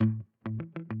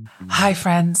Hi,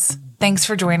 friends. Thanks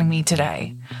for joining me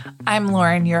today. I'm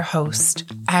Lauren, your host.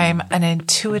 I'm an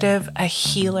intuitive, a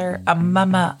healer, a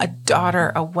mama, a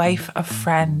daughter, a wife, a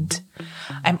friend.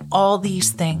 I'm all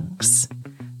these things,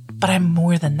 but I'm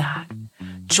more than that.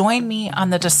 Join me on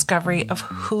the discovery of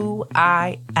who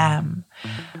I am.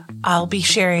 I'll be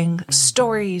sharing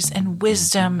stories and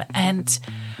wisdom and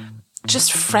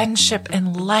just friendship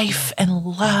and life and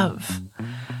love.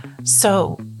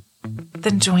 So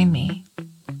then join me.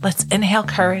 Let's inhale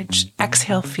courage,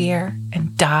 exhale fear,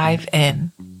 and dive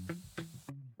in.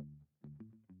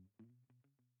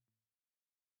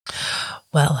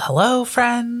 Well, hello,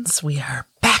 friends. We are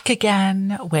back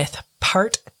again with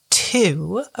part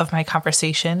 2 of my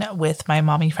conversation with my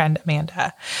mommy friend,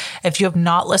 Amanda. If you have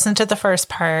not listened to the first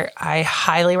part, I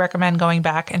highly recommend going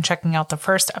back and checking out the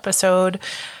first episode,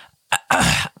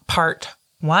 part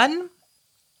 1,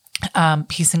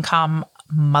 Peace and Calm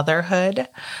Motherhood,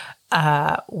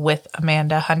 with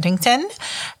Amanda Huntington,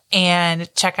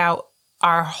 and check out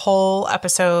our whole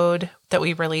episode that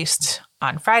we released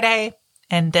on Friday.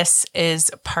 And this is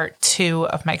part 2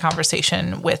 of my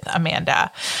conversation with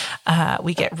Amanda.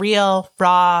 We get real,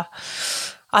 raw,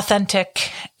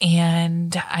 authentic,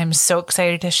 and I'm so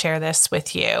excited to share this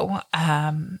with you.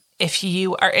 If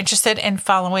you are interested in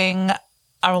following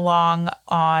along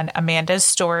on Amanda's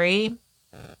story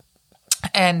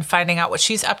and finding out what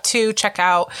she's up to, check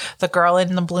out The Girl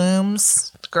in the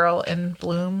Blooms. Girl in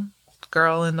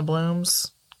the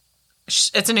Blooms.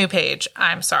 It's a new page.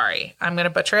 I'm sorry. I'm going to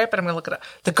butcher it, but I'm going to look it up.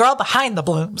 The Girl Behind the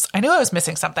Blooms. I knew I was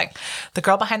missing something. The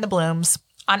Girl Behind the Blooms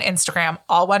on Instagram,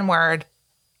 all one word.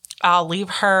 I'll leave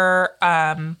her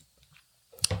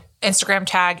Instagram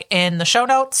tag in the show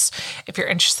notes if you're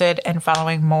interested in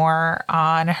following more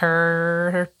on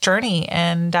her journey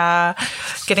and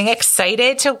getting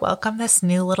excited to welcome this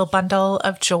new little bundle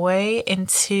of joy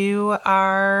into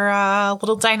our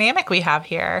little dynamic we have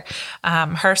here.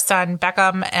 Her son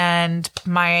Beckham and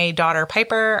my daughter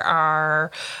Piper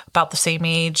are about the same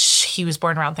age. He was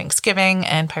born around Thanksgiving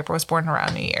and Piper was born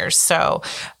around New Year's. So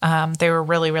they were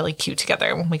really, really cute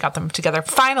together when we got them together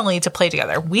finally to play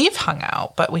together. We've hung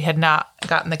out, but we had not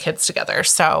gotten the kids together.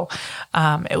 So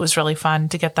it was really fun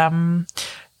to get them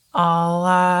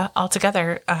all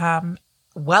together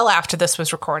well after this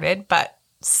was recorded. But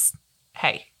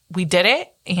hey, we did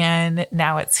it, and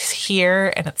now it's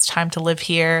here, and it's time to live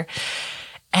here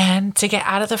and to get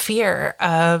out of the fear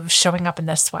of showing up in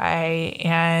this way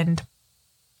and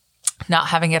not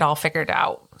having it all figured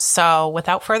out. So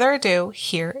without further ado,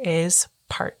 here is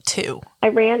part 2. I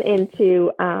ran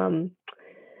into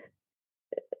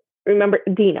remember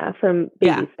Dina from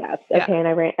Baby Steps. Okay. Yeah. And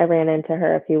I ran into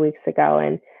her a few weeks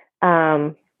ago,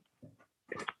 and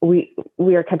we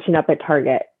were catching up at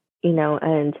Target,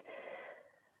 and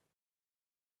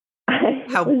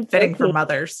how fitting for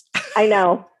mothers. I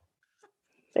know.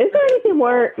 Is there anything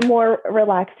more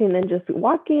relaxing than just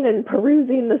walking and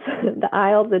perusing the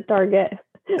aisles at Target?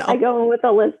 No. I go in with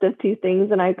a list of 2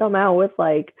 things and I come out with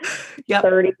 30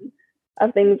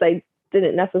 of things I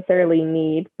didn't necessarily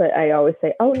need, but I always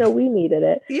say, oh no, we needed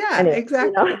it. Yeah,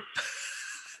 exactly.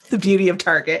 The beauty of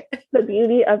Target. The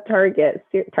beauty of Target.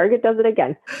 Target does it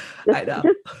again. I know.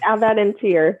 Just add that into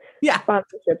your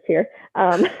sponsorships here.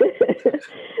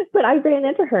 But I ran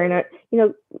into her, and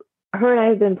her and I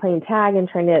have been playing tag and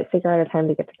trying to figure out a time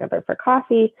to get together for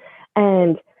coffee.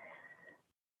 And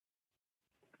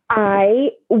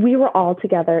we were all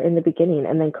together in the beginning,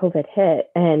 and then COVID hit,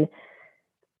 and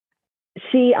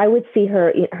I would see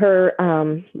her,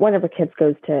 one of her kids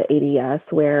goes to ADS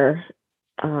where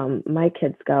my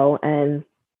kids go. And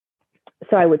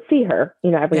so I would see her,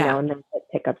 every now and then at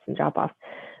pickups and drop offs,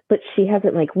 but she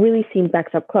hasn't really seen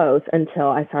Bex up close until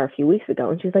I saw her a few weeks ago.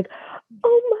 And she's like,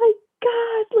 oh my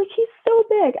God, he's so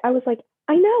big. I was like,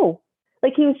 I know.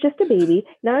 He was just a baby.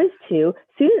 Now he's 2.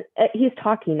 Soon he's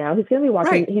talking now. He's going to be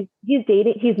walking. Right. He's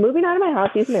dating. He's moving out of my house.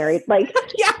 He's married.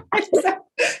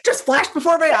 Just flashed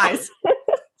before my eyes.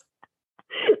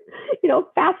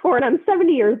 Fast forward, I'm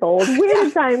 70 years old. Where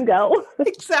did time go?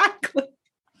 Exactly.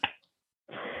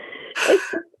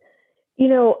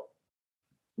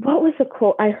 What was the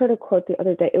quote? I heard a quote the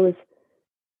other day.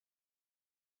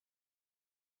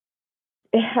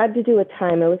 It had to do with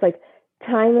time. It was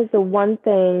time is the one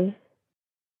thing.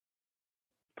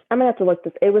 I'm going to have to look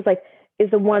this. It was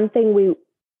is the one thing we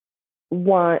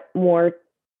want more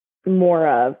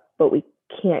of, but we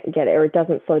can't get it, or it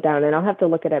doesn't slow down. And I'll have to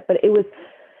look at it. But it was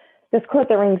this quote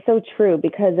that rings so true,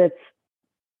 because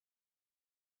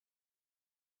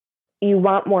you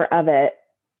want more of it.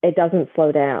 It doesn't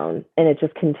slow down, and it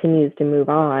just continues to move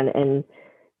on. And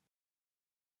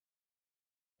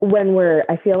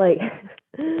I feel like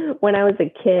when I was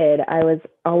a kid, I was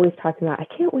always talking about, I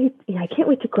can't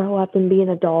wait to grow up and be an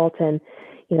adult and,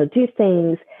 do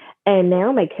things. And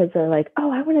now my kids are like,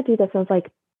 oh, I want to do this. And I was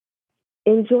like,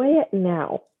 enjoy it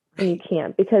now when you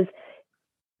can, because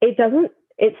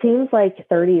it seems like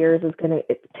 30 years is going to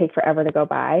take forever to go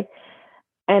by.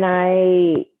 And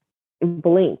I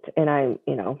blinked and I'm,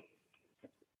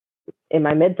 in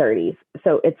my mid 30s.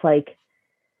 So it's like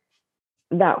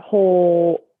that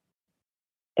whole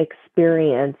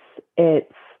experience,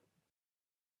 it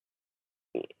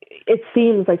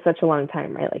seems like such a long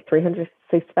time, right? Like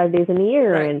 365 days in a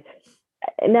year. Right.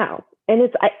 And now, and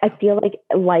I feel like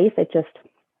life,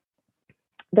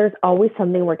 there's always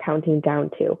something we're counting down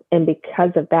to. And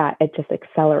because of that, it just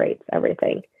accelerates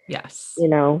everything. Yes.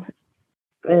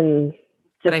 And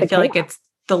but I feel like it's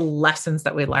the lessons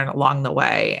that we learn along the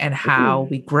way and how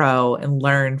we grow and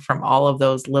learn from all of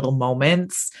those little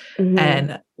moments. Mm-hmm.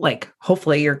 And like,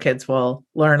 hopefully your kids will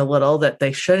learn a little that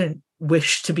they shouldn't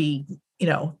wish to be,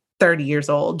 30 years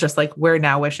old, just like we're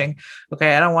now wishing,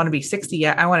 okay, I don't want to be 60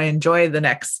 yet. I want to enjoy the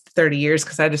next 30 years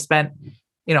because I just spent,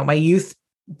 my youth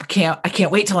I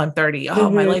can't wait till I'm 30. Oh,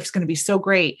 my life's going to be so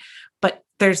great. But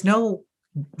there's no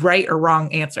right or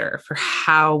wrong answer for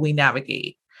how we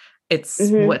navigate. It's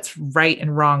what's right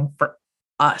and wrong for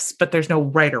us, but there's no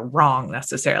right or wrong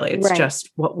necessarily. It's just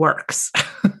what works.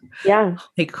 Yeah.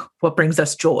 Like what brings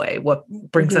us joy, what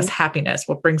brings us happiness,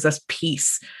 what brings us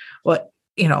peace, what,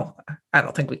 I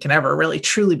don't think we can ever really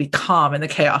truly be calm in the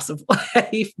chaos of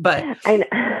life, but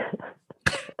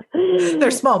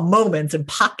there's small moments and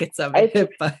pockets of it.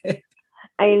 But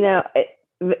I know.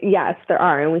 Yes, there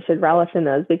are. And we should relish in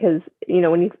those because,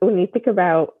 when you think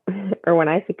about, or when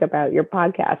I think about your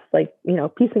podcast, like,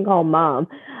 Peace and Calm Mom,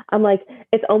 I'm like,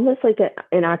 it's almost like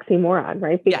an oxymoron,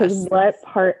 right? Because what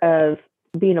part of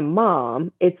being a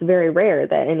mom, it's very rare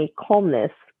that any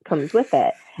calmness comes with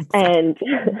it. And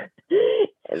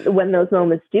when those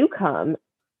moments do come,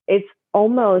 it's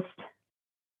almost,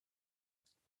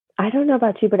 I don't know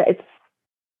about you, but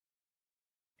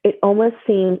it almost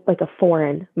seems like a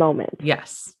foreign moment.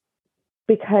 Yes.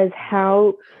 Because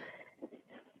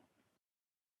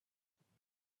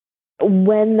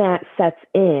when that sets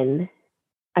in,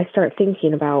 I start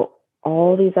thinking about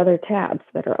all these other tabs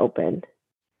that are open,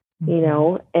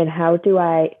 and how do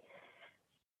I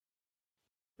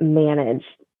manage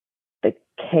the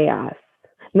chaos,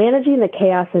 managing the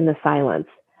chaos in the silence.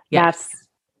 Yes.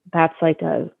 That's like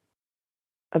a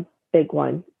big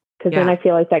one. Cause then I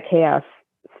feel like that chaos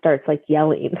starts like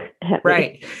yelling at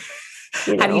me.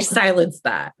 How do you silence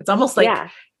that? It's almost like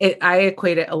I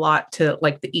equate it a lot to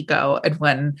like the ego. And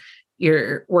when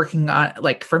you're working on,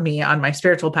 like for me on my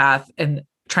spiritual path and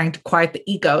trying to quiet the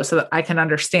ego so that I can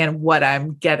understand what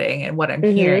I'm getting and what I'm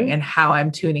hearing and how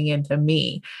I'm tuning into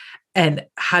me. And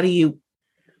how do you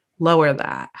lower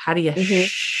that? How do you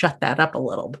shut that up a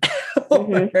little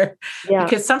bit?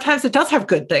 Because sometimes it does have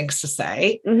good things to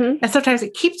say and sometimes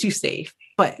it keeps you safe,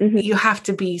 but you have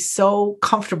to be so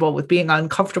comfortable with being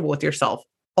uncomfortable with yourself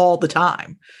all the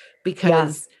time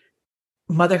because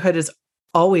motherhood is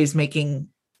always making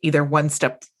either one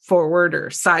step forward or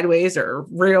sideways or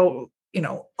real,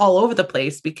 all over the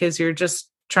place because you're just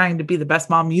trying to be the best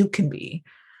mom you can be.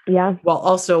 Yeah. While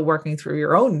also working through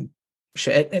your own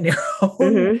shit and your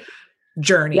own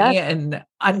journey and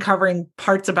uncovering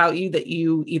parts about you that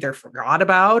you either forgot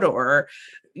about or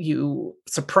you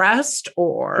suppressed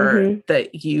or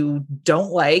that you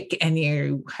don't like and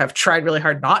you have tried really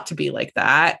hard not to be like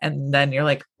that. And then you're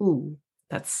like, ooh,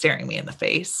 that's staring me in the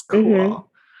face. Cool.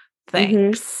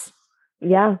 Thanks.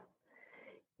 Yeah.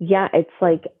 Yeah. It's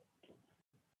like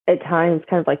at times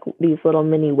kind of like these little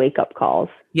mini wake up calls.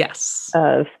 Yes.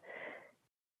 Of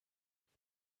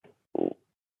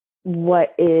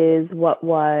what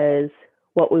was,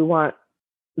 what we want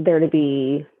there to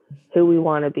be, who we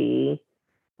want to be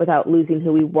without losing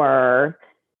who we were,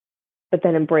 but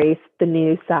then embrace the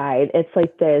new side. It's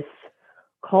like this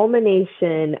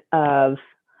culmination of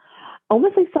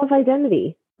almost like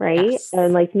self-identity, right? Yes.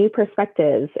 And like new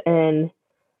perspectives and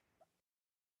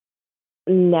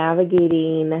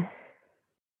navigating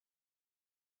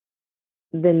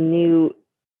the new,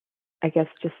 I guess,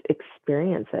 just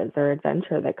experiences or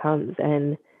adventure that comes.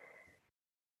 And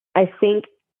I think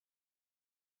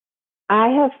I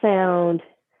have found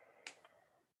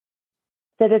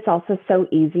that it's also so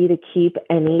easy to keep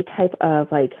any type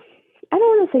of like, I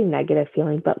don't want to say negative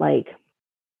feeling, but like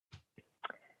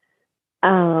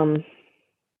unfulfilling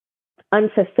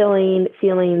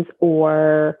feelings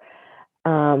or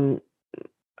I'm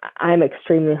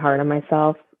extremely hard on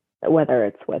myself, whether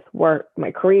it's with work,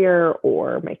 my career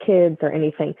or my kids or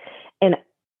anything. And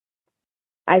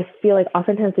I feel like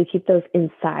oftentimes we keep those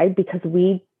inside because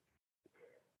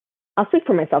I'll speak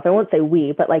for myself. I won't say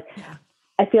we, but like, Yeah.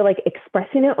 I feel like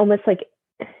expressing it almost like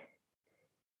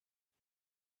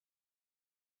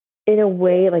in a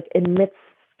way, like admits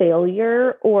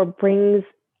failure or brings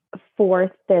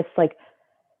forth this like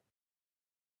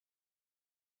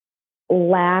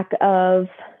lack of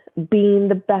being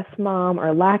the best mom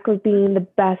or lack of being the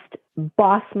best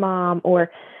boss mom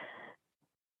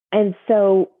and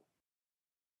so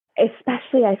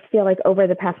especially I feel like over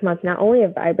the past month, not only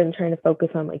have I been trying to focus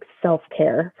on like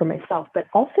self-care for myself, but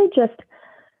also just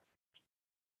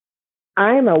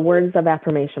I'm a words of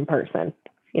affirmation person.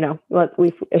 If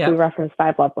we reference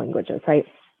 5 love languages, right?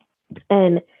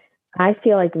 And I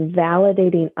feel like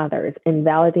validating others and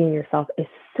validating yourself is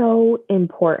so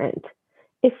important,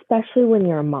 especially when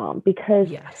you're a mom, because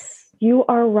you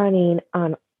are running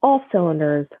on all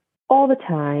cylinders all the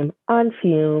time, on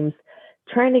fumes,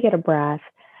 trying to get a breath.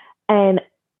 And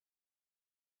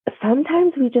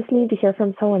sometimes we just need to hear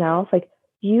from someone else, like,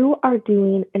 you are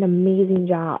doing an amazing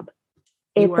job.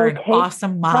 You are an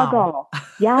awesome mom.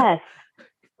 Yes.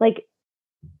 Like,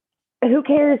 who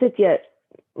cares if you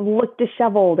look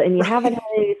disheveled and you haven't had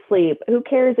any sleep? Who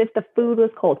cares if the food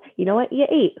was cold? You know what? You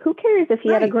ate. Who cares if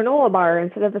you had a granola bar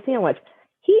instead of a sandwich?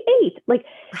 He ate. Like,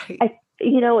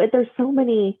 there's so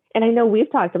many, and I know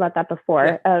we've talked about that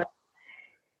before.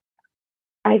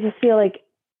 I just feel like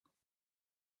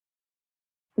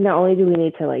not only do we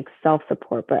need to like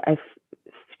self-support, but I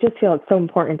just feel it's so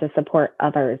important to support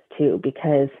others too,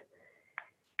 because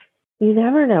you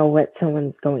never know what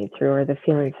someone's going through or the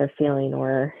feelings they're feeling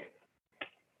or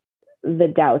the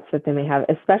doubts that they may have,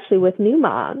 especially with new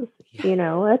moms.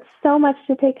 It's so much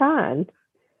to take on.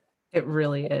 It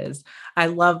really is.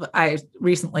 I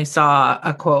recently saw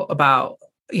a quote about,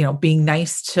 being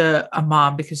nice to a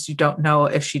mom because you don't know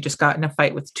if she just got in a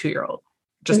fight with a 2-year-old,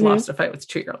 lost a fight with a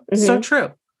 2-year-old. So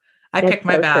true. I pick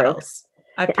my battles.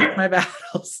 I pick my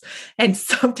battles. And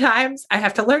sometimes I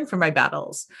have to learn from my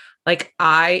battles. Like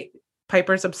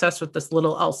Piper's obsessed with this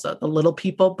little Elsa, the Little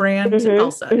People brand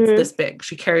Elsa. It's this big.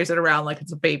 She carries it around like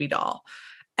it's a baby doll.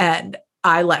 And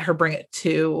I let her bring it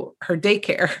to her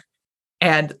daycare.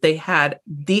 And they had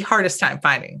the hardest time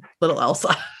finding little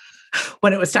Elsa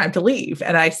when it was time to leave.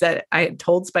 And I had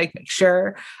told Spike, make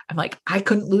sure. I'm like, I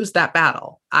couldn't lose that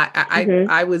battle.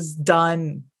 I was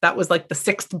done. That was like the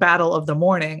 6th battle of the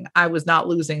morning. I was not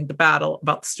losing the battle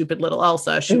about the stupid little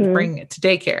Elsa. She was bringing it to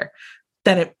daycare.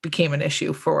 Then it became an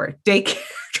issue for daycare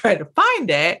trying to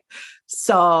find it.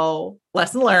 So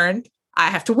lesson learned, I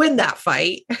have to win that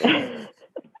fight.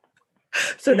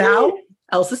 So now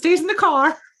Elsa stays in the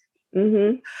car.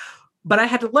 But I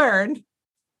had to learn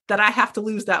that I have to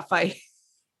lose that fight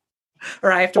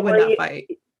or I have to win that fight.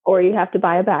 Or you have to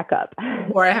buy a backup.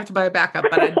 Or I have to buy a backup,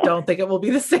 but I don't think it will be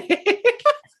the same.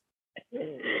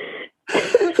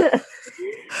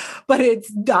 But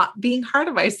it's not being hard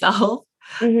on myself.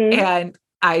 And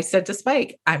I said to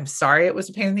Spike, I'm sorry it was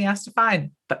a pain in the ass to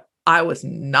find, but I was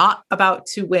not about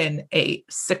to win a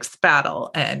 6th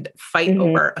battle and fight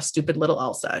over a stupid little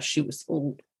Elsa.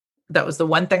 That was the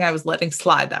one thing I was letting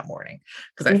slide that morning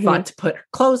because I fought to put her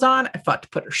clothes on. I fought to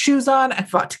put her shoes on. I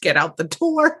fought to get out the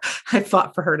door. I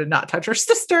fought for her to not touch her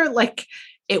sister. Like,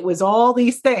 it was all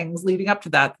these things leading up to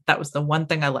that. That was the one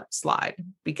thing I let slide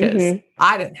because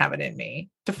I didn't have it in me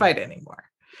to fight anymore.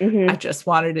 I just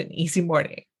wanted an easy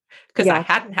morning because I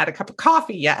hadn't had a cup of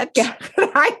coffee yet.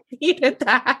 I needed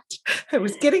that. I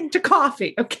was getting to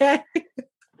coffee. Okay.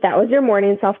 That was your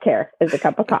morning self-care, is a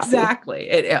cup of coffee. Exactly.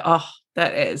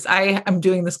 That is. I'm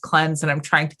doing this cleanse and I'm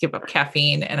trying to give up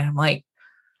caffeine and I'm like,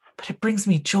 but it brings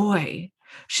me joy.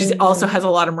 She also has a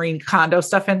lot of Marie Kondo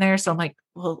stuff in there. So I'm like,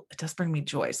 well, it does bring me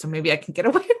joy. So maybe I can get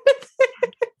away with it.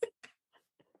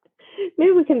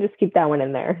 Maybe we can just keep that one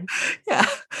in there. Yeah.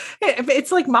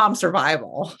 It's like mom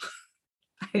survival.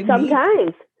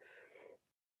 Sometimes.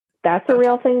 That's a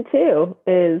real thing too,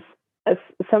 is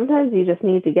sometimes you just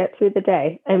need to get through the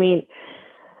day. I mean,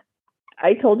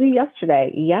 I told you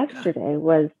yesterday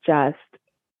was just,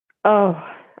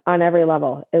 on every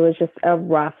level. It was just a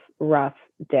rough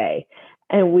day.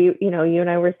 And you and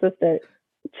I were supposed to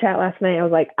chat last night. I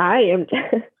was like,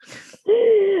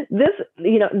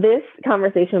 this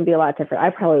conversation would be a lot different. I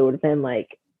probably would have been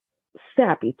like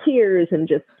sappy tears and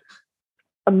just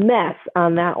a mess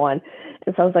on that one.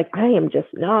 And so I was like, I am just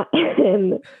not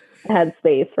in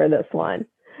headspace for this one.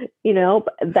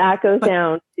 But that goes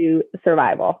down to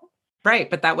survival. Right.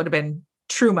 But that would have been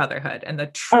true motherhood and the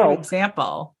true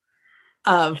example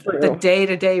of the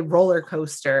day-to-day roller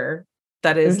coaster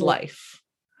that is life.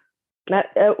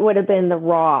 That it would have been the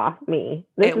raw me.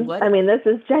 This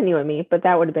is genuine me, but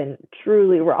that would have been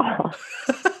truly raw.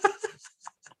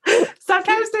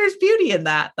 Sometimes there's beauty in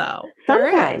that, though.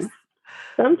 Sometimes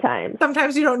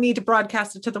you don't need to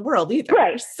broadcast it to the world either.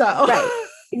 Right. So right.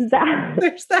 Exactly.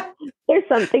 There's that. There's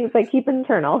some things I keep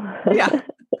internal. Yeah.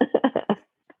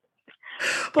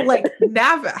 But like,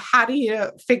 how do you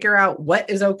figure out what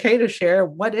is okay to share,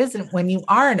 what isn't, when you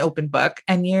are an open book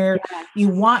and you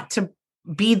want to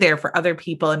be there for other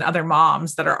people and other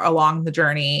moms that are along the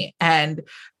journey, and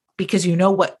because you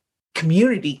know what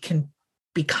community can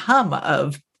become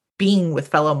of being with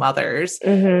fellow mothers,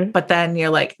 but then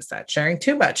you're like, is that sharing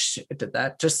too much? Did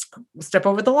that just step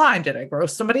over the line? Did I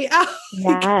gross somebody out?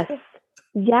 Yes.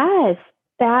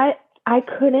 That, I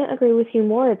couldn't agree with you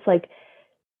more. It's like,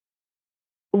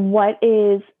 what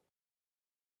is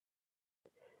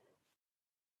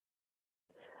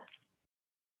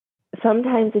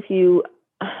sometimes if you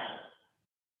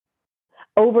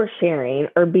oversharing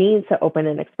or being so open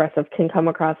and expressive can come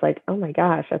across like, oh my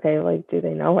gosh, okay, like, do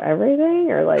they know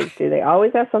everything? Or like, do they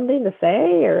always have something to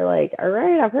say? Or like, all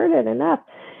right, I've heard it enough.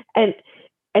 And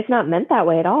it's not meant that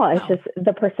way at all. It's just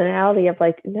the personality of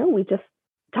like, no, we just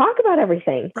talk about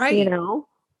everything, right? You know?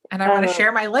 And I want to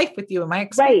share my life with you and my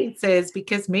experiences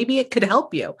because maybe it could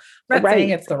help you. I'm not saying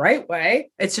it's the right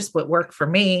way. It's just what worked for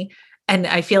me. And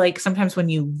I feel like sometimes when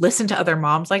you listen to other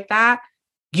moms like that,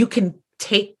 you can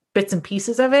take bits and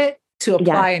pieces of it to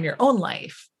apply in your own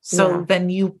life. So then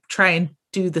you try and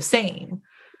do the same.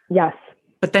 Yes.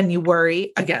 But then you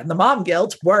worry, again, the mom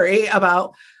guilt, worry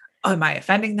about, oh, am I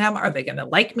offending them? Are they going to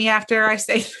like me after I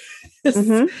say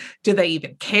this? Do they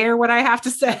even care what I have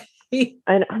to say?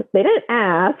 And they didn't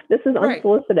ask. This is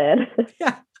unsolicited.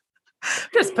 Yeah.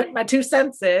 Just put my 2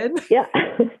 cents in. Yeah.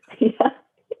 Yeah.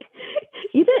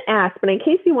 You didn't ask, but in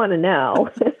case you want to know.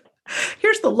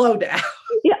 Here's the lowdown.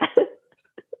 Yeah.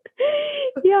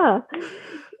 Yeah.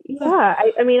 Yeah.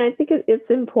 I mean, I think it's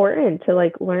important to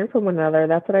like learn from one another.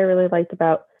 That's what I really liked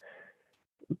about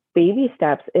Baby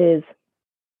Steps is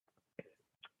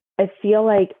I feel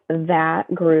like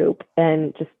that group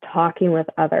and just talking with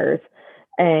others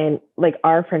and like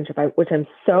our friendship, which I'm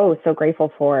so, so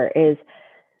grateful for, is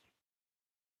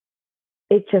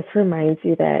it just reminds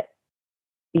you that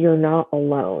you're not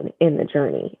alone in the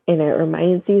journey. And it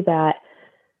reminds you that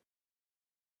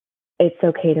it's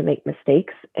okay to make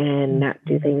mistakes and not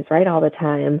do things right all the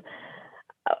time.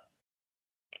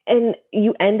 And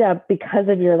you end up, because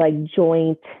of your like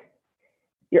joint,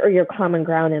 your common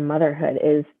ground in motherhood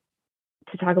is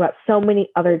to talk about so many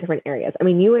other different areas. I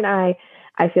mean, you and I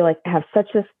feel like have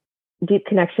such a deep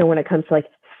connection when it comes to like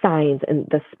science and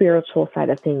the spiritual side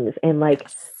of things and like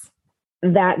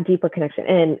that deeper connection.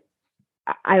 And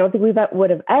I don't think we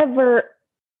would have ever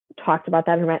talked about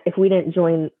that if we didn't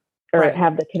join or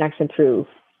have the connection through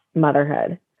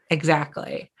motherhood.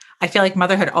 Exactly. I feel like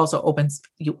motherhood also opens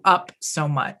you up so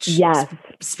much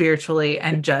spiritually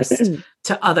and just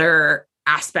to other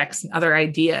aspects and other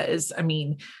ideas. I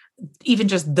mean, even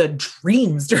just the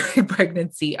dreams during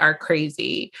pregnancy are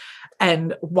crazy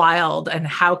and wild. And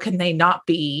how can they not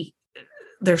be?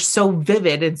 They're so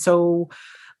vivid and so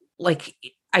like,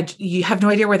 you have no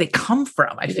idea where they come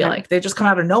from. I feel like they just come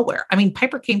out of nowhere. I mean,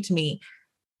 Piper came to me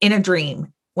in a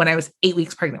dream when I was 8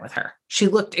 weeks pregnant with her. She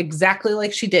looked exactly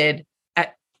like she did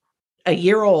at a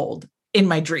year old in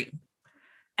my dream.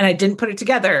 And I didn't put it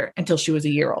together until she was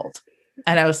a year old.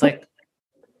 And I was like,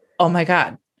 oh my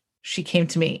God, she came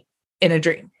to me in a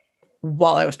dream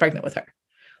while I was pregnant with her.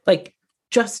 Like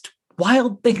just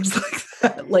wild things like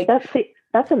that. Like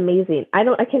that's amazing. I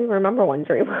can't even remember one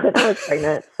dream when I was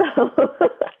pregnant.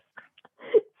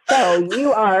 So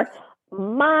you are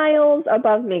miles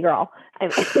above me, girl.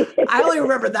 I only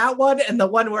remember that one and the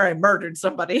one where I murdered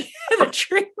somebody in a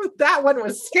dream. That one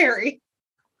was scary.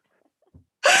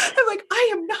 I'm like, I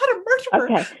am not a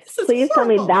murderer. Okay, please tell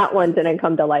me that one didn't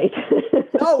come to light.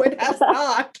 No, it has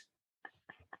not.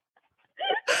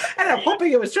 And I'm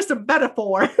hoping it was just a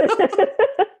metaphor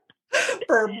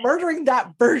for murdering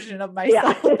that version of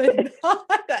myself and not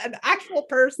an actual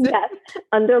person. Yes,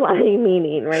 underlying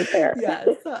meaning right there. Yes,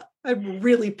 I'm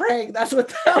really praying that's what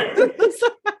that was.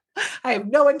 I have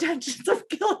no intentions of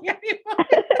killing anyone.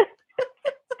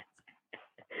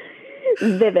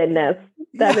 Vividness.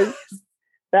 I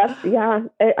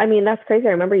mean, that's crazy.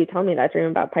 I remember you telling me that dream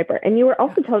about Piper. And you were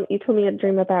also you told me a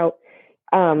dream about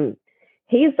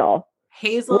Hazel.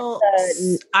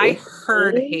 I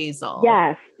heard Hazel.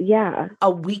 Yes. Yeah. A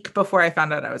week before I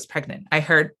found out I was pregnant. I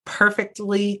heard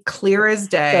perfectly clear as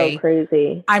day. So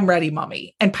crazy. I'm ready,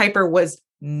 mommy. And Piper was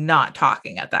not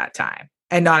talking at that time.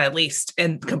 and not at least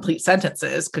in complete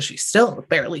sentences, because she's still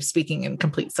barely speaking in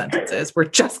complete sentences. We're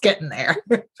just getting there.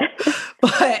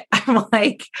 But I'm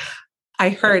like, I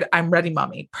heard "I'm ready,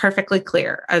 mommy" perfectly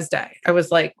clear as day. I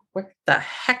was like, where the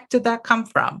heck did that come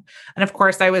from? And of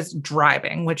course I was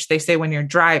driving, which they say when you're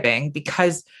driving,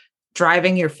 because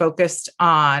driving, you're focused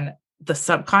on the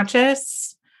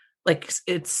subconscious. Like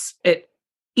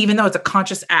even though it's a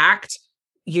conscious act,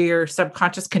 your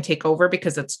subconscious can take over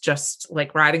because it's just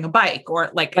like riding a bike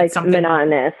or like it's something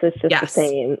monotonous. It's just the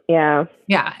same. Yeah.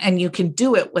 Yeah. And you can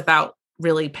do it without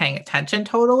really paying attention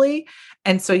totally.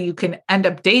 And so you can end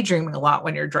up daydreaming a lot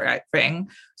when you're driving.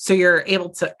 So you're able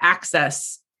to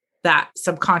access that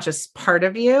subconscious part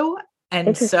of you.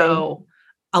 And so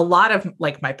a lot of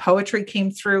like my poetry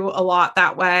came through a lot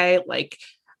that way. Like,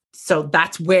 so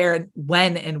that's when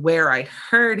and where I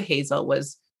heard Hazel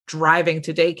was driving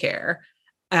to daycare.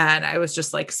 And I was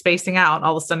just like spacing out.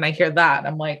 All of a sudden I hear that. And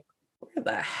I'm like, where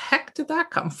the heck did that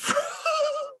come from?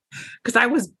 Because I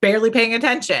was barely paying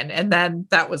attention. And then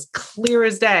that was clear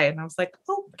as day. And I was like,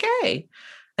 okay.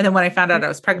 And then when I found out I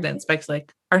was pregnant, Spike's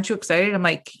like, aren't you excited? I'm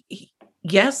like,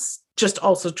 yes, just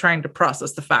also trying to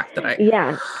process the fact that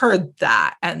I heard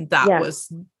that. And that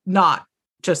was not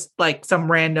just like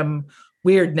some random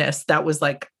weirdness. That was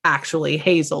like actually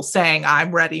Hazel saying,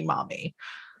 "I'm ready, mommy."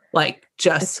 Like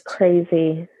just it's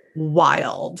crazy.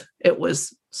 Wild. It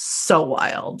was so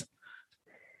wild.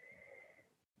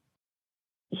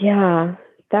 Yeah,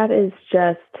 that is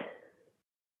just,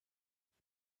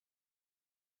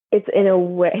 it's in a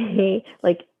way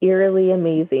like eerily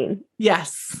amazing.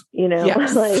 Yes. You know,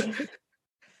 like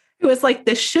it was like,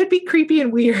 this should be creepy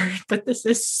and weird, but this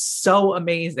is so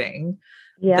amazing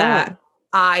that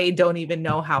I don't even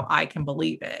know how I can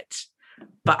believe it.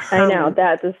 But I know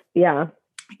that is,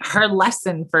 her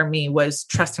lesson for me was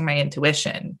trusting my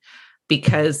intuition,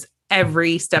 because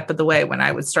every step of the way when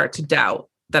I would start to doubt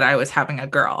that I was having a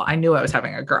girl, I knew I was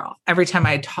having a girl. Every time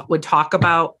I would talk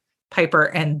about Piper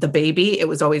and the baby, it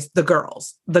was always the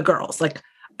girls. Like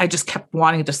I just kept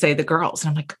wanting to say the girls. And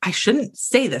I'm like, I shouldn't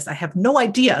say this. I have no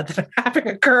idea that I'm having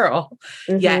a girl.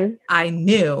 Yet I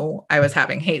knew I was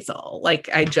having Hazel. Like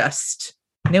I just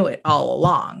knew it all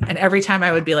along. And every time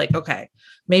I would be like, okay,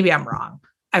 maybe I'm wrong,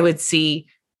 I would see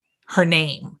her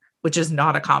name, which is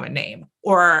not a common name,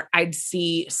 or I'd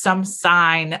see some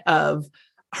sign of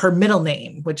her middle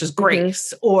name, which is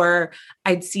Grace, or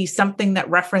I'd see something that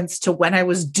referenced to when I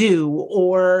was due,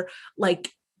 or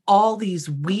like all these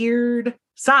weird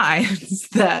signs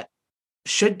that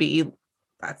should be,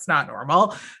 that's not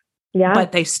normal. Yeah.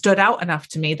 But they stood out enough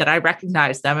to me that I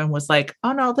recognized them and was like,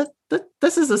 oh no,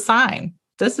 this is a sign.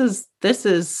 This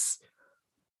is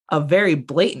a very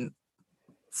blatant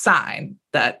sign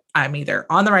that I'm either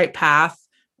on the right path,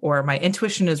 or my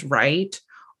intuition is right,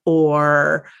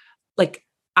 or like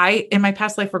in my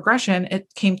past life regression,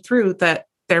 it came through that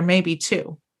there may be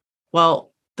two.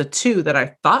 Well, the two that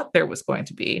I thought there was going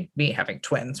to be, me having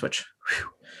twins, which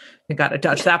you got to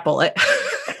dodge that bullet.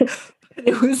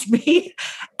 It was me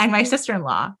and my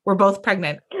sister-in-law were both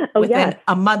pregnant within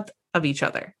a month of each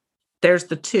other. There's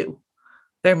the two.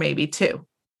 There may be two.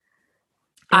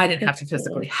 I didn't have to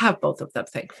physically have both of them,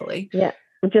 thankfully. Yeah.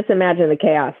 Just imagine the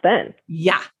chaos then.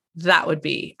 Yeah, that would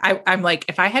be, I'm like,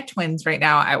 if I had twins right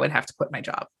now, I would have to quit my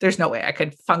job. There's no way I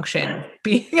could function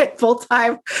being a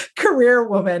full-time career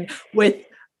woman with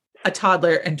a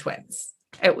toddler and twins.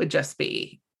 It would just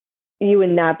be. You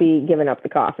would not be giving up the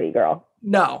coffee, girl.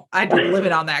 No, I'd be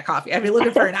living on that coffee. I'd be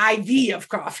looking for an IV of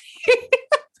coffee.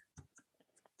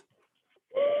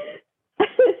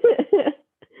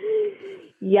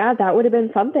 Yeah, that would have been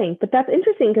something. But that's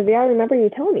interesting because, I remember you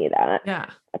telling me that. Yeah.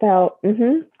 About,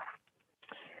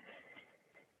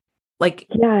 like,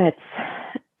 yeah,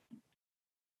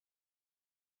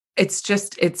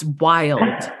 it's wild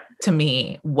to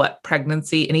me what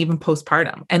pregnancy and even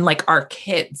postpartum and like our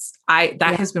kids,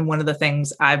 that has been one of the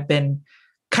things I've been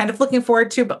kind of looking forward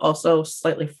to, but also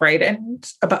slightly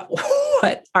frightened about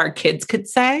what our kids could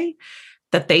say,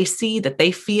 that they see, that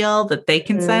they feel, that they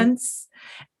can sense.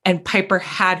 And Piper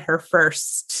had her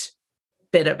first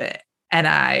bit of it. And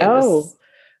I was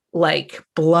like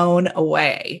blown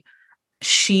away.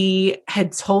 She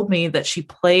had told me that she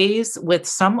plays with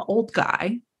some old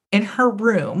guy in her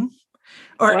room,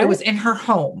 or it was in her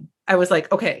home. I was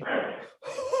like, okay,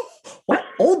 what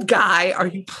old guy are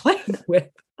you playing with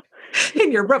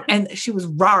in your room? And she was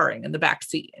roaring in the back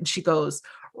seat, and she goes,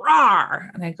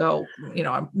 "Rawr." And I go,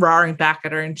 I'm roaring back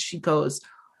at her, and she goes,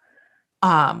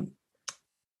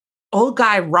 "Old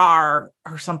guy rawr,"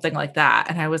 or something like that.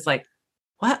 And I was like,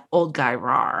 what old guy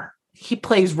rawr? He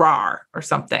plays rawr or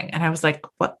something. And I was like,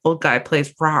 what old guy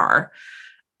plays rawr?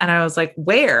 And I was like,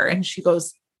 where? And she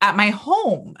goes, at my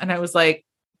home. And I was like,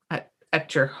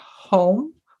 at your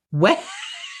home?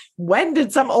 When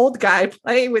did some old guy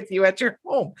play with you at your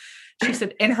home? She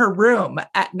said, in her room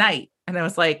at night. And I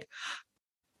was like,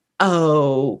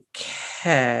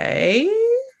 okay.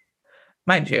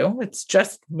 Mind you, it's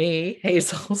just me,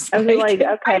 Hazel, Spike, like, and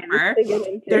okay, Piper.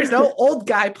 There's no old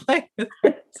guy playing with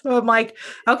her. So I'm like,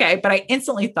 okay. But I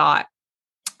instantly thought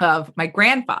of my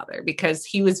grandfather because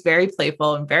he was very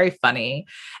playful and very funny.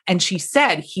 And she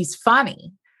said he's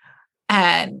funny.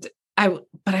 But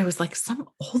I was like, some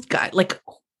old guy, like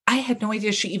I had no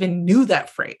idea she even knew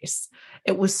that phrase.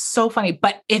 It was so funny.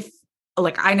 But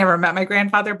like, I never met my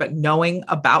grandfather, but knowing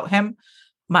about him,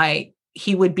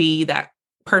 he would be that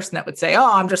person that would say,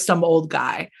 oh, I'm just some old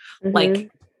guy. Mm-hmm. Like,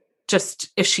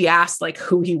 just if she asked like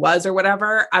who he was or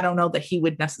whatever, I don't know that he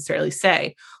would necessarily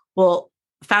say. Well,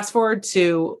 fast forward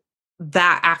to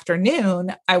that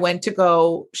afternoon, I went to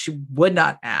go, she would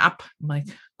not nap. I'm like,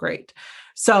 great.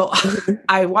 So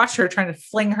I watched her trying to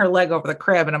fling her leg over the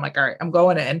crib and I'm like, all right, I'm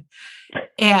going in.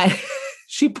 And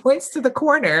she points to the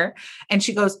corner and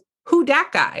she goes, who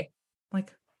dat guy? I'm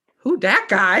like, who dat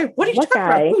guy? What are you talking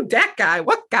about? Who dat guy?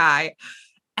 What guy?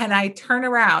 And I turn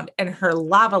around and her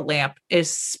lava lamp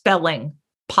is spelling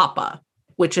Papa,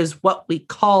 which is what we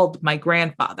called my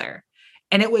grandfather.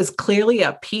 And it was clearly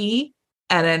a P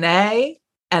and an A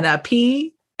and a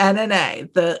P and an A.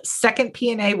 The second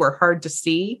P and A were hard to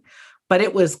see, but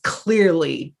it was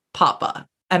clearly Papa.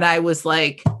 And I was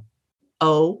like,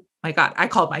 oh my God. I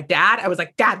called my dad. I was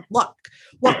like, Dad, look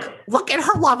at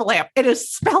her lava lamp. It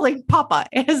is spelling Papa.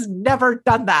 It has never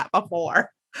done that before.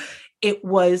 It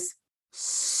was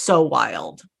so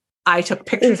wild. I took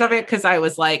pictures of it because I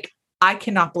was like, I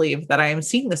cannot believe that I am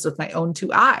seeing this with my own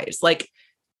two eyes. Like,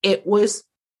 it was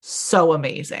so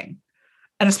amazing.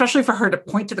 And especially for her to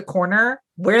point to the corner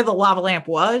where the lava lamp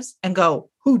was and go,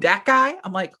 who dat guy?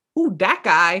 I'm like, who dat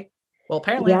guy? Well,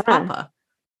 apparently it's Papa.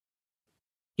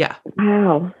 Yeah.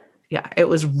 Wow. Yeah. It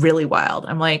was really wild.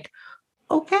 I'm like,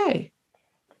 okay.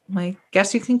 I'm like,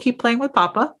 guess you can keep playing with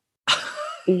Papa.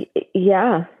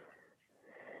 Yeah.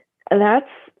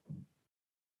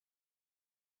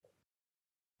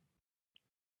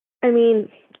 I mean,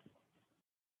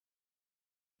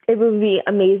 it would be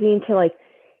amazing to like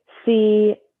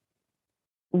see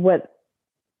what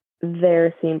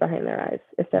they're seeing behind their eyes,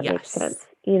 if that makes sense.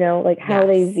 You know, like how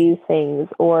they view things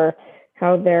or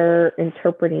how they're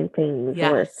interpreting things.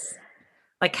 Or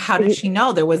like, how did she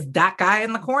know there was that guy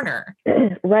in the corner?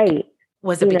 Right.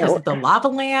 Was it because of the lava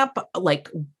lamp? Like,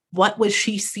 what was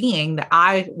she seeing that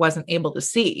I wasn't able to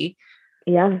see?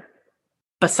 Yeah.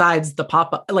 Besides the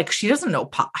Papa, like she doesn't know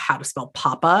how to spell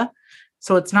Papa.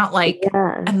 So it's not like,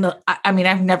 and I mean,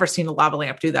 I've never seen a lava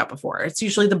lamp do that before. It's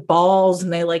usually the balls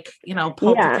and they like,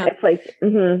 pull together. It's like,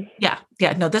 mm-hmm. Yeah.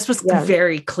 No, this was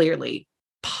very clearly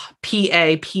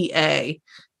P-A-P-A.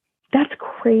 That's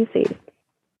crazy.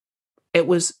 It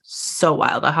was so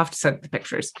wild. I'll have to send the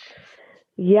pictures.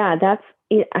 Yeah,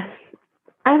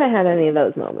 I haven't had any of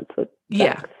those moments with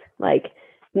sex. Like,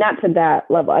 not to that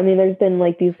level. I mean, there's been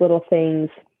like these little things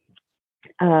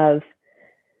of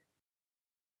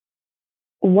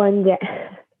one day.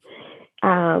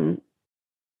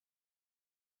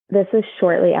 This is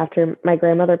shortly after my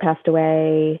grandmother passed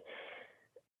away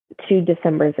 2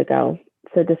 Decembers ago.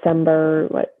 So December,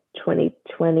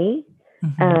 2020.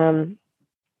 Mm-hmm.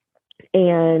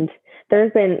 And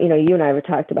there's been, you and I have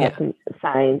talked about some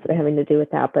signs having to do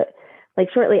with that, but like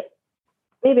shortly,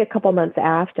 maybe a couple months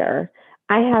after,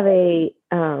 I have a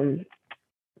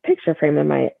picture frame in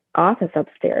my office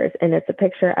upstairs, and it's a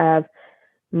picture of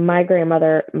my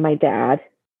grandmother, my dad,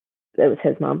 it was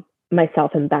his mom,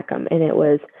 myself, and Beckham. And it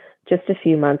was just a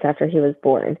few months after he was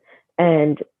born.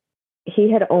 And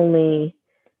he had only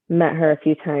met her a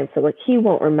few times. So like, he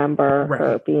won't remember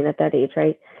her being at that age.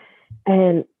 Right.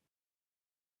 And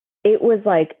it was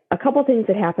like a couple things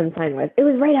that happened sign-wise. It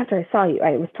was right after I saw you.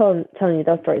 I was telling you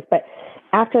those stories, but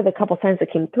after the couple times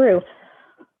that came through,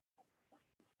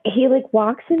 he like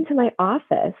walks into my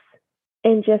office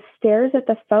and just stares at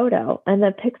the photo and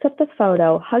then picks up the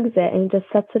photo, hugs it, and just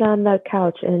sets it on the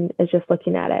couch and is just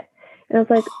looking at it. And I was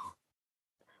like,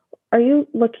 are you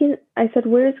looking? I said,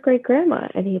 where's great grandma?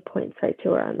 And he points right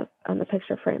to her on the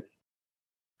picture frame.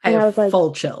 And I was like,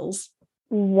 full chills.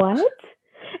 What?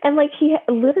 And like, he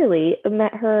literally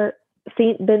met her,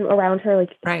 been around her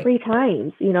like 3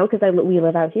 times, because we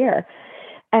live out here.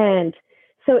 And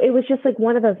so it was just like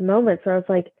one of those moments where I was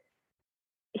like,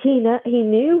 he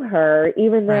knew her,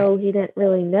 even though he didn't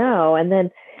really know. And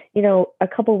then, a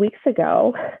couple weeks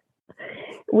ago,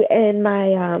 in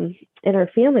our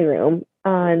family room,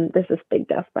 there's this big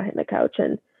desk behind the couch,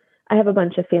 and I have a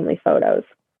bunch of family photos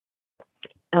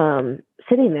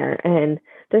sitting there, and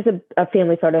there's a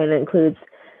family photo, and it includes,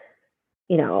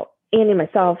 Andy and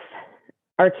myself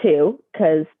are two,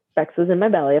 because Bex was in my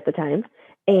belly at the time,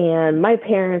 and my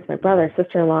parents, my brother,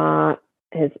 sister-in-law,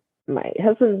 my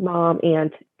husband's mom,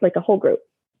 and like a whole group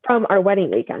from our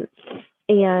wedding weekend.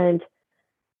 And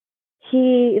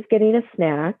he is getting a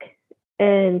snack,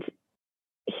 and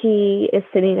he is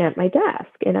sitting at my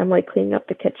desk, and I'm like cleaning up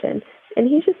the kitchen, and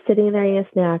he's just sitting there eating a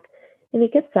snack, and he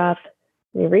gets up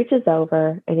and he reaches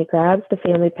over and he grabs the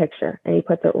family picture and he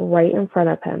puts it right in front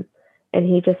of him, and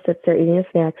he just sits there eating a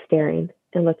snack, staring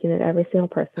and looking at every single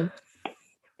person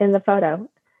in the photo.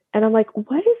 And I'm like,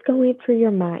 what is going through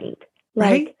your mind?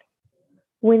 Right? Like,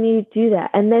 when you do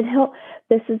that, and then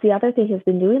this is the other thing he's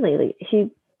been doing lately.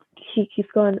 He keeps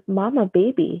going, "Mama,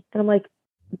 baby." And I'm like,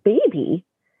 "Baby?"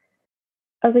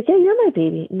 I was like, "Yeah, you're my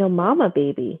baby." "No, Mama,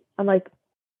 baby." I'm like,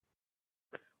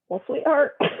 "Well,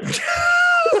 sweetheart."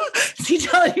 Is he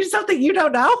telling you something you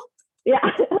don't know? Yeah.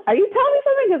 Are you telling me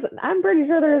something? Because I'm pretty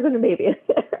sure there isn't a baby in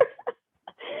there.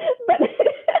 But,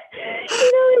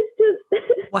 it's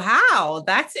just... Wow,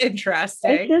 that's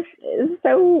interesting. It's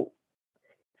so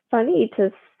funny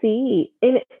to see,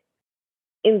 and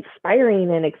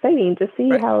inspiring and exciting to see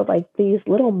how like these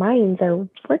little minds are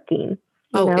working.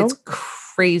 You know? It's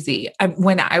crazy.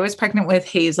 When I was pregnant with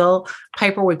Hazel,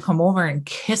 Piper would come over and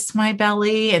kiss my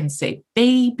belly and say,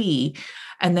 "Baby."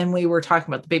 And then we were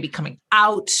talking about the baby coming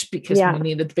out, because we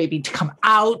needed the baby to come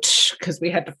out because we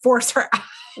had to force her out.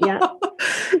 Yeah.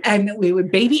 And we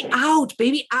would baby out.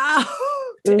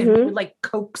 Mm-hmm. And we would like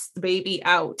coax the baby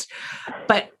out.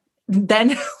 But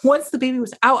then once the baby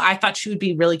was out, I thought she would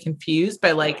be really confused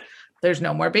by like, there's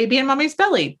no more baby in mommy's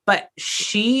belly. But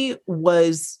she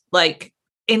was like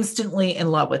instantly in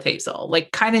love with Hazel,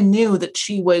 like kind of knew that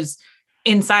she was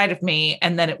inside of me.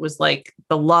 And then it was like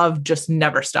the love just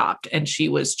never stopped. And she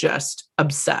was just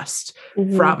obsessed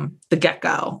from the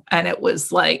get-go. And it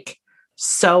was like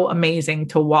so amazing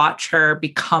to watch her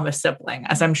become a sibling,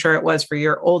 as I'm sure it was for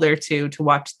your older two, to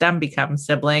watch them become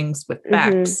siblings with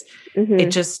Bex. It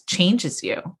just changes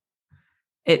you.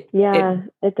 It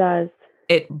does.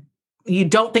 You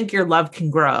don't think your love can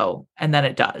grow, and then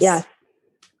it does. Yes.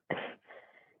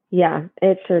 Yeah,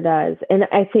 it sure does. And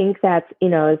I think that's,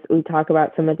 as we talk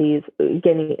about some of these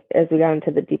as we got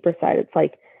into the deeper side, it's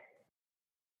like,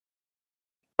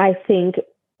 I think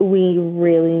we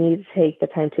really need to take the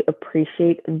time to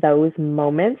appreciate those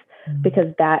moments,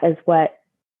 because that is what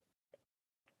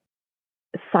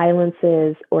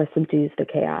silences or subdues the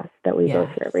chaos that we go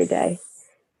through every day.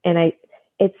 And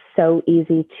it's so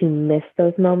easy to miss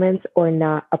those moments or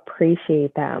not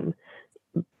appreciate them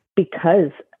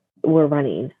because we're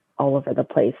running all over the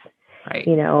place, right?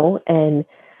 And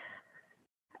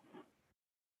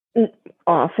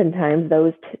oftentimes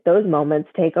those moments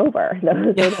take over. Those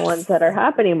are the ones that are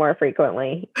happening more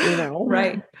frequently,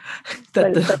 Right.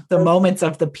 The moments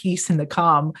of the peace and the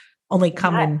calm only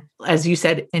come in, as you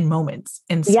said, in moments,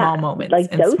 in small moments,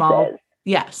 like in doses. small.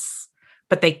 Yes.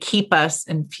 But they keep us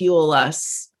and fuel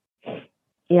us.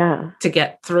 Yeah. To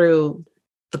get through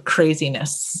the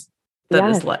craziness that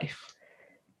is life.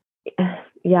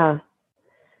 Yeah.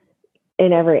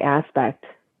 In every aspect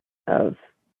of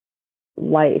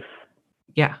life.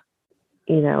 Yeah.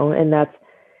 And that's,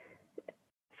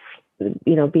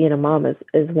 being a mom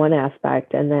is one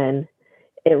aspect. And then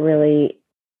it really,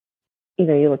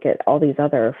 you look at all these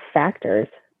other factors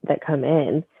that come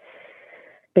in,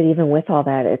 but even with all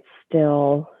that, it's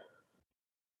still,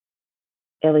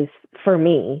 at least for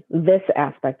me, this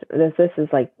aspect, this is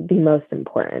like the most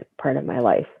important part of my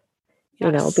life,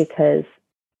 because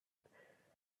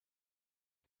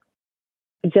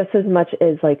just as much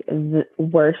as like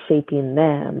we're shaping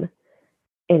them,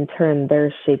 in turn,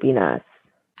 they're shaping us.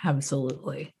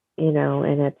 Absolutely.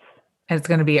 And it's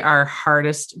going to be our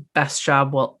hardest, best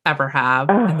job we'll ever have.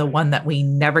 And the one that we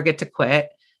never get to quit,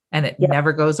 and it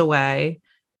never goes away.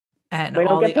 And we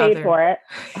don't get paid for it.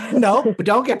 Nope, we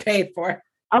don't get paid for it.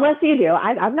 Unless you do.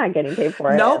 I'm not getting paid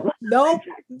for it.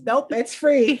 Nope. It's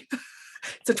free.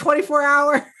 It's a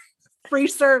 24-hour free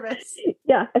service.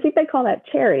 Yeah. I think they call that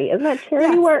charity. Isn't that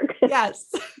charity work?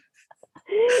 Yes.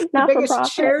 The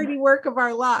biggest charity work of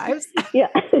our lives. Yeah.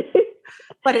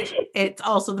 But it's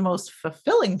also the most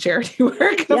fulfilling charity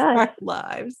work of our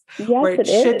lives. Yes, where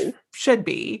it should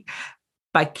be,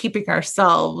 by keeping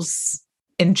ourselves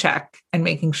in check and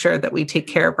making sure that we take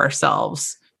care of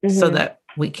ourselves so that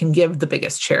we can give the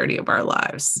biggest charity of our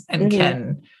lives and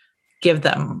can give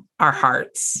them our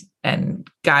hearts and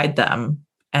guide them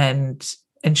and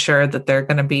ensure that they're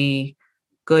going to be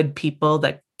good people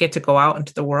that get to go out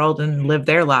into the world and live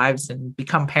their lives and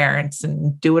become parents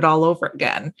and do it all over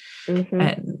again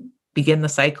and begin the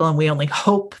cycle. And we only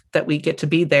hope that we get to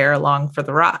be there along for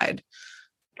the ride.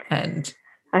 And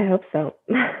I hope so.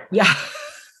 Yeah.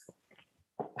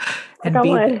 And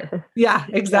be there. Yeah,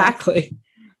 exactly.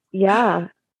 Yeah,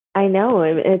 I know.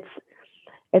 It's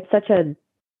such a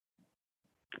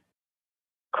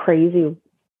crazy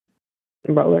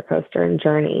roller coaster and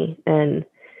journey, and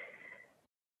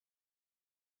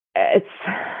it's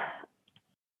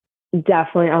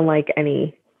definitely unlike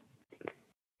anything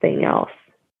else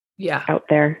out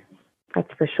there.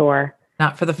 That's for sure.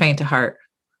 Not for the faint of heart.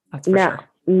 That's for sure.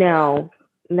 No,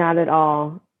 not at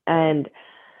all. And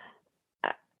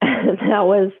that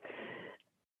was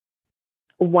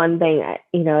one thing,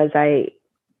 as I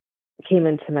came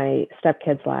into my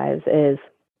stepkids' lives, is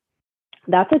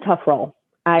that's a tough role.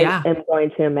 I am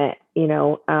going to admit,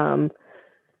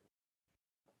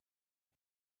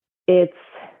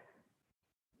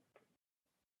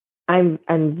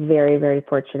 I'm very, very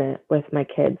fortunate with my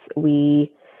kids.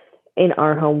 In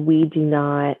our home, we do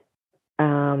not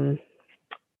have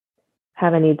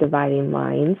any dividing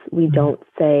lines. We don't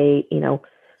say,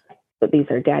 these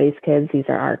are daddy's kids, these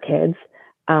are our kids,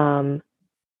 or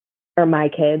my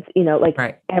kids,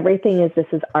 everything is, this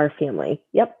is our family.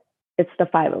 Yep. It's the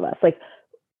 5 of us. Like,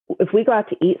 if we go out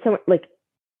to eat somewhere, like,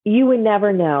 you would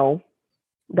never know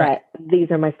that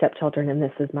these are my stepchildren and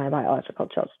this is my biological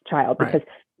child, because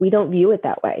we don't view it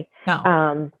that way.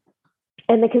 No.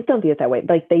 And the kids don't view it that way.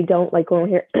 Like, they don't, like, when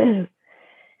we're here,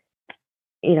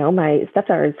 my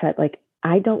stepdaughter said, like,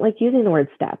 I don't like using the word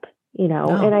step,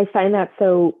 and I find that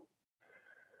so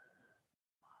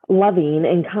loving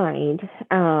and kind,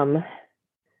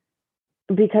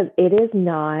 because it is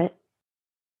not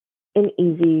an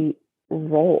easy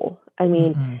role. I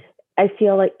mean, I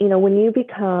feel like, when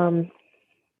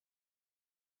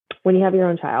you have your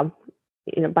own child,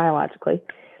 biologically,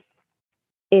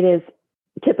 it is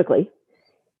typically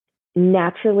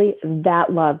naturally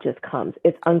that love just comes.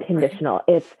 It's unconditional.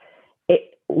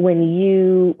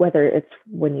 Whether it's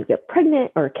when you get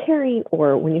pregnant or carrying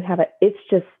or when you have it, it's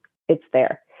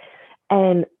there.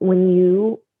 And when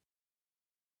you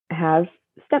have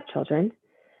stepchildren,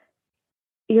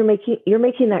 you're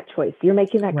making that choice. You're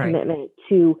making that commitment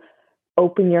to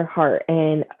open your heart,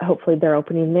 and hopefully they're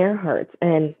opening their hearts.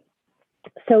 And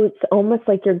so it's almost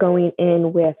like you're going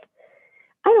in with,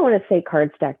 I don't want to say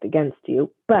cards stacked against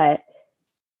you, but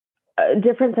a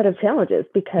different set of challenges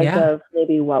because of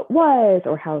maybe what was,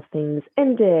 or how things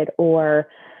ended, or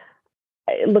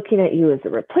looking at you as a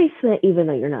replacement, even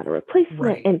though you're not a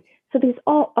replacement. And so these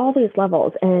all these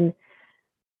levels. And,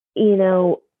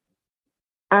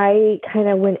 I kind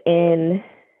of went in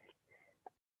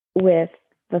with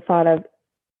the thought of,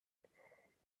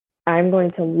 I'm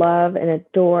going to love and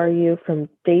adore you from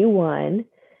day one,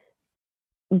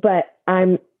 but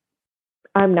I'm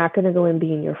not going to go and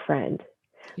being your friend,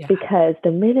 because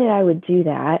the minute I would do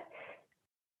that,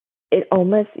 it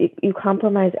almost, you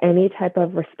compromise any type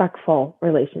of respectful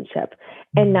relationship.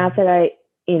 And not that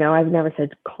I've never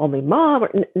said, call me mom,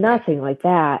 or nothing like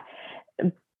that.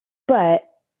 But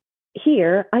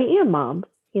here I am mom,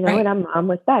 and I'm mom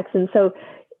with Bex. And so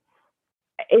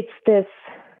it's this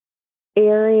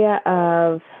area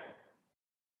of,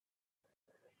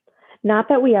 not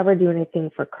that we ever do anything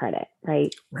for credit,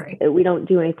 right? We don't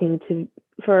do anything to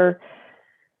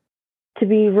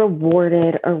be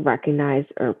rewarded or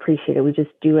recognized or appreciated. We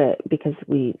just do it because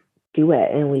we do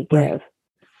it and we give.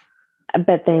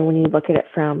 But then when you look at it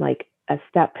from like a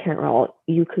step parent role,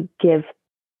 you could give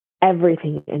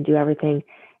everything and do everything,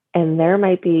 and there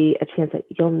might be a chance that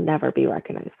you'll never be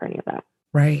recognized for any of that.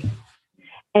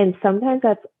 And sometimes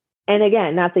that's, and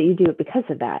again, not that you do it because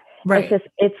of that. It's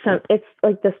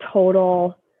like this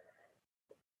total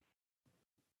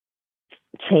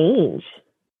change,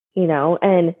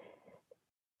 and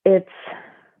it's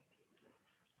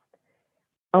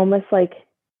almost like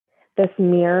this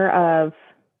mirror of,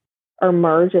 or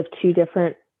merge of two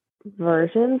different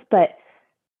versions. But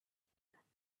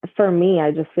for me,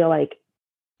 I just feel like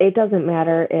it doesn't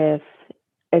matter if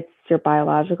it's your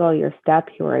biological, your step,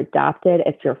 you're adopted,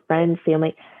 it's your friend,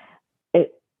 family.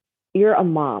 You're a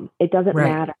mom. It doesn't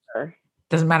matter.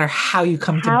 Doesn't matter how you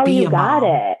come to be a mom. How you got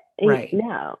it.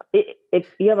 No. If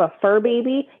you have a fur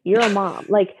baby, you're a mom.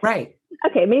 Like,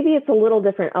 okay, maybe it's a little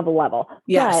different of a level.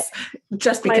 Yes. But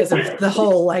just because of the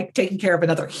whole, like, taking care of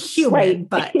another human,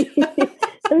 but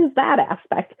there's that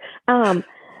aspect.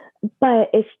 But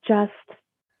it's just,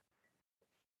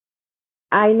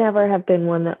 I never have been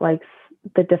one that likes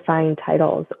the defined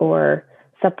titles or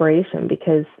separation,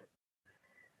 because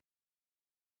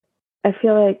I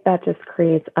feel like that just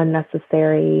creates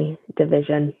unnecessary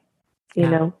division, you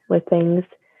know, with things.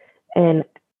 And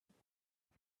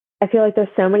I feel like there's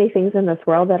so many things in this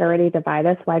world that already divide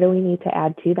us. Why do we need to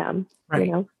add to them? Right.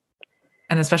 You know?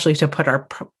 And especially to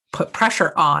put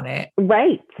pressure on it.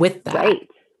 Right. With that. Right.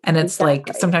 And it's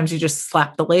like, sometimes you just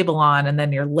slap the label on and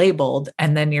then you're labeled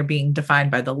and then you're being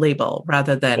defined by the label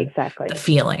rather than the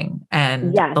feeling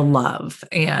and the love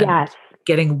and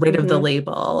getting rid of the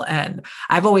label. And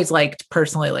I've always liked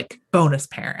personally, like bonus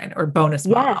parent or bonus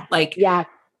mom, like,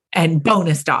 and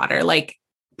bonus daughter, like,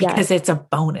 because it's a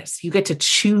bonus. You get to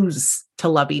choose to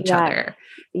love each other.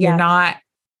 You're not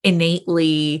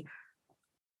innately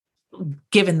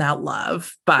given that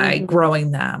love by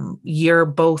growing them. You're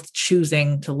both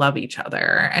choosing to love each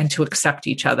other and to accept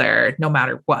each other no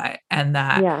matter what. And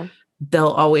that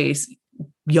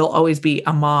you'll always be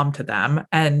a mom to them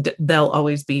and they'll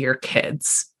always be your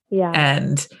kids.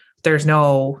 And there's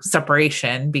no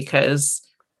separation because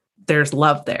there's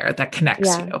love there that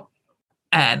connects you.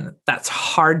 And that's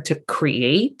hard to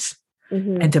create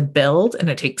and to build. And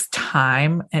it takes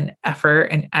time and effort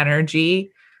and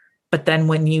energy. But then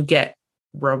when you get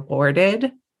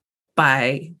rewarded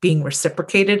by being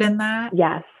reciprocated in that,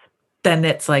 then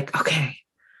it's like, okay,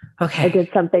 I did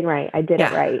something right. I did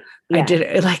it right. I did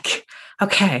it. Like,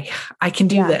 okay, I can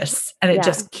do this. And it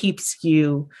just keeps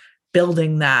you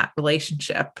building that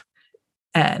relationship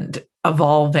and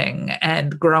evolving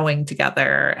and growing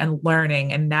together and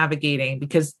learning and navigating,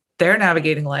 because they're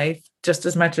navigating life just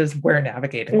as much as we're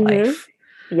navigating life.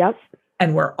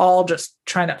 And we're all just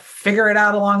trying to figure it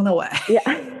out along the way.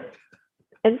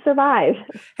 And survive.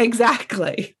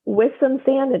 Exactly. With some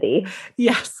sanity.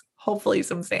 Yes. Hopefully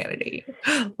some sanity.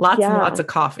 Lots and lots of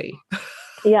coffee.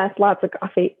 Yes, lots of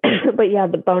coffee. But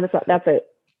the bonus, that's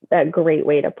a great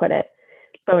way to put it.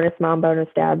 Bonus mom, bonus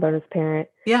dad, bonus parent.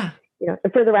 Yeah. You know,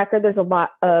 and for the record, there's a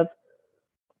lot of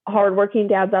hardworking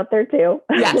dads out there too.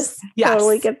 Yes.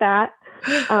 Totally get that.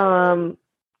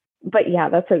 But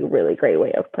that's a really great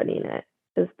way of putting it.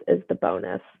 Is the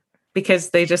bonus, because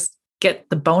they just get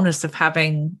the bonus of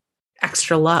having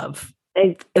extra love.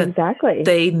 Exactly.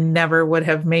 They never would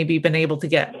have maybe been able to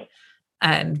get.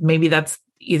 And maybe that's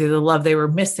either the love they were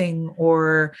missing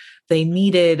or they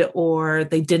needed, or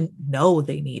they didn't know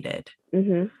they needed,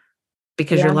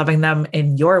 because you're loving them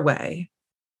in your way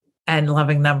and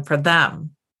loving them for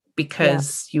them,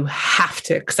 because you have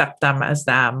to accept them as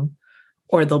them,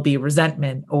 or there'll be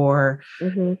resentment, or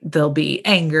there'll be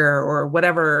anger, or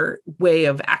whatever way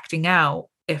of acting out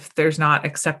if there's not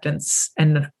acceptance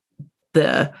and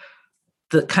the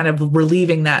kind of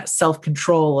relieving that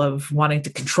self-control of wanting to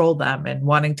control them and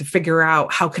wanting to figure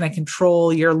out, how can I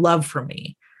control your love for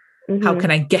me? How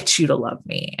can I get you to love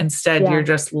me? Instead, you're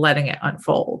just letting it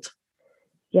unfold,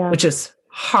 which is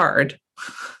hard.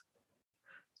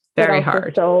 Very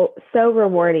hard. So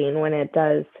rewarding when it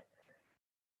does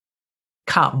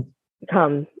come.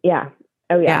 Yeah.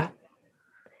 Oh yeah.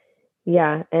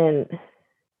 Yeah. And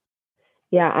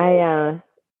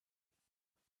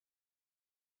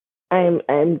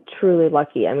I'm truly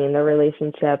lucky. I mean, the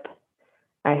relationship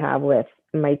I have with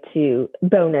my two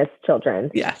bonus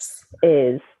children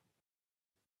is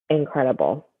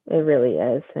incredible. It really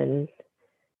is. And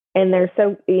they're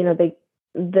so,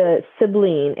 the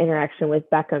sibling interaction with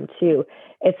Beckham too,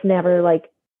 it's never like,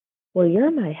 well,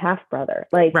 you're my half brother.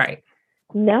 Like,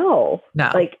 no,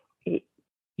 like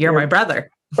you're my brother,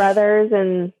 brothers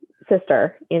and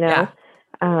sister,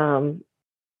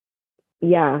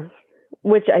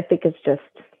 which I think is just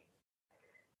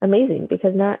amazing,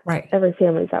 because not every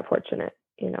family is that fortunate,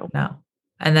 No.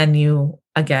 And then you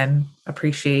again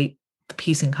appreciate the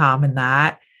peace and calm in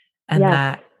that, and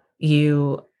that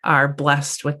you are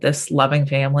blessed with this loving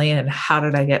family. And how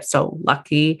did I get so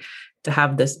lucky to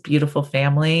have this beautiful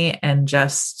family, and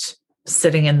just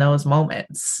sitting in those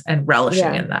moments and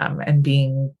relishing in them and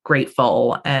being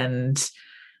grateful, and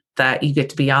that you get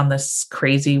to be on this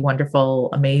crazy, wonderful,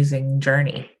 amazing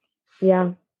journey.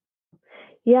 Yeah.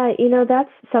 That's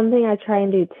something I try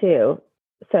and do too.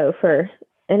 So for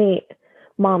any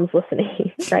moms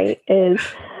listening, right, is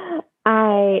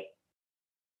I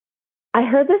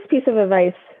heard this piece of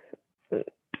advice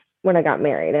when I got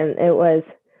married, and it was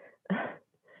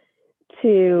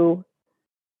to,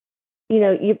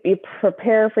 you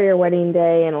prepare for your wedding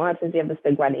day, and a lot of times you have this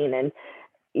big wedding, and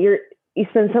you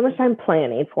spend so much time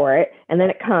planning for it, and then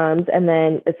it comes, and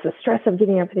then it's the stress of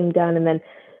getting everything done, and then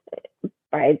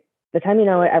by the time you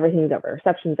know it, everything's over,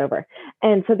 reception's over.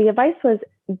 And so the advice was,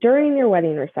 during your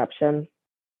wedding reception,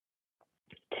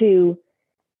 to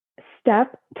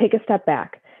take a step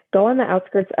back, go on the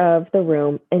outskirts of the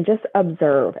room and just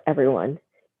observe everyone.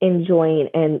 enjoying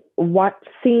and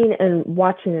seeing and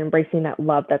watching and embracing that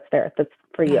love that's there, that's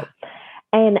for you.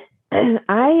 And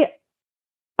I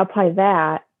apply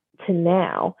that to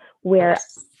now where,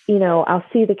 you know, I'll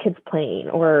see the kids playing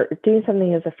or doing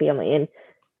something as a family, and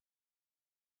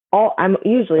I'm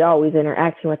usually always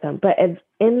interacting with them, but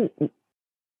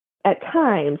at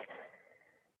times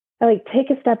I like take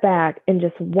a step back and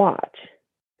just watch,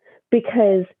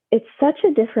 because it's such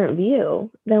a different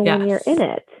view than when you're in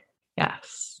it.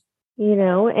 Yes. You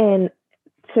know, and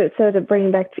so to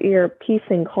bring back to your peace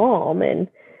and calm and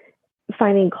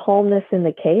finding calmness in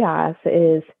the chaos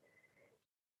is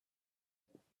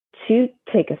to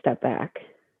take a step back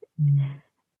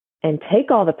and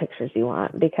take all the pictures you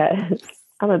want, because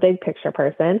I'm a big picture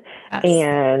person,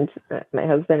 and my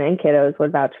husband and kiddos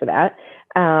would vouch for that.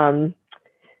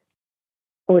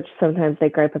 Which sometimes they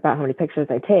gripe about how many pictures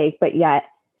I take, but yet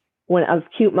when a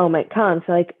cute moment comes,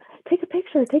 they're like, take a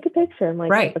picture. I'm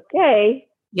like, right. Okay.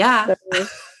 Yeah. So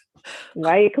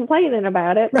why are you complaining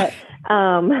about it? Right.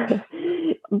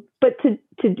 But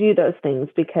to do those things,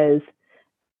 because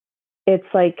it's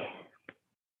like,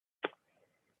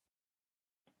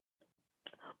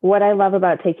 what I love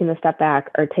about taking a step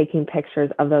back or taking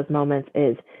pictures of those moments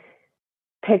is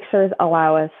pictures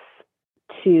allow us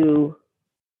to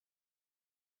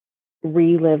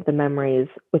relive the memories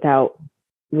without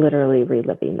literally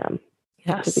reliving them.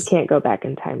 Yes. Because we can't go back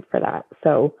in time for that.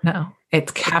 So no,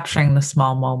 it's capturing the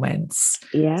small moments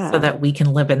so that we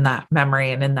can live in that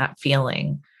memory and in that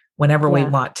feeling whenever we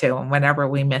want to and whenever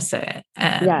we miss it.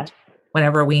 And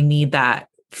whenever we need that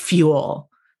fuel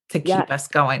to keep us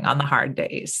going on the hard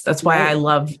days. That's why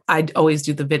I always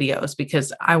do the videos,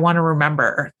 because I want to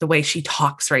remember the way she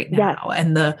talks right now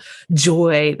and the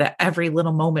joy that every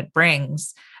little moment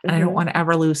brings. And I don't want to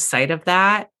ever lose sight of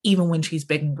that, even when she's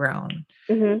big and grown.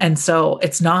 And so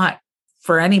it's not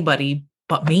for anybody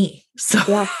but me. So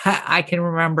I can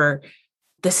remember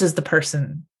this is the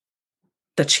person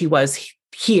that she was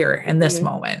here in this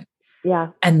moment. Yeah.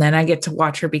 And then I get to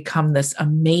watch her become this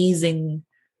amazing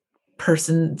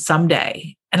person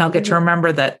someday. And I'll get to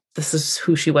remember that this is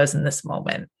who she was in this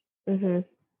moment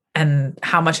and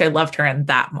how much I loved her in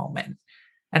that moment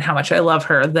and how much I love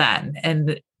her then,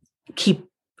 and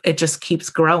it just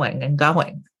keeps growing and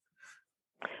going.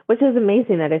 Which is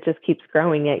amazing that it just keeps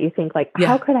growing. Yet you think like,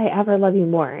 how could I ever love you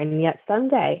more? And yet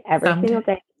someday, every single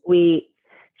day, we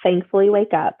thankfully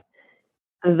wake up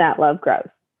and that love grows.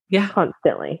 Yeah.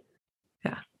 Constantly.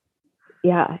 Yeah.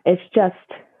 Yeah. It's just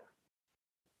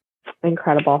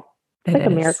incredible. It's like a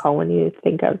miracle when you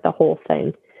think of the whole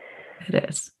thing. It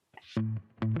is.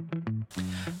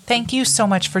 Thank you so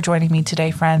much for joining me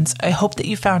today, friends. I hope that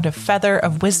you found a feather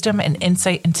of wisdom and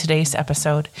insight in today's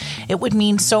episode. It would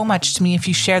mean so much to me if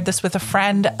you shared this with a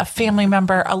friend, a family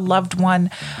member, a loved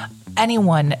one,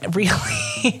 anyone,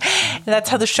 really. That's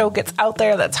how the show gets out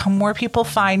there. That's how more people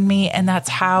find me, and that's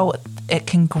how it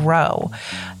can grow.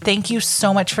 Thank you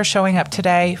so much for showing up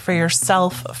today, for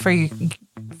yourself,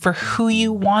 for who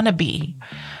you want to be.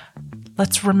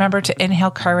 Let's remember to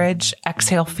inhale courage,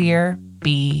 exhale fear,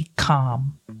 be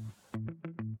calm.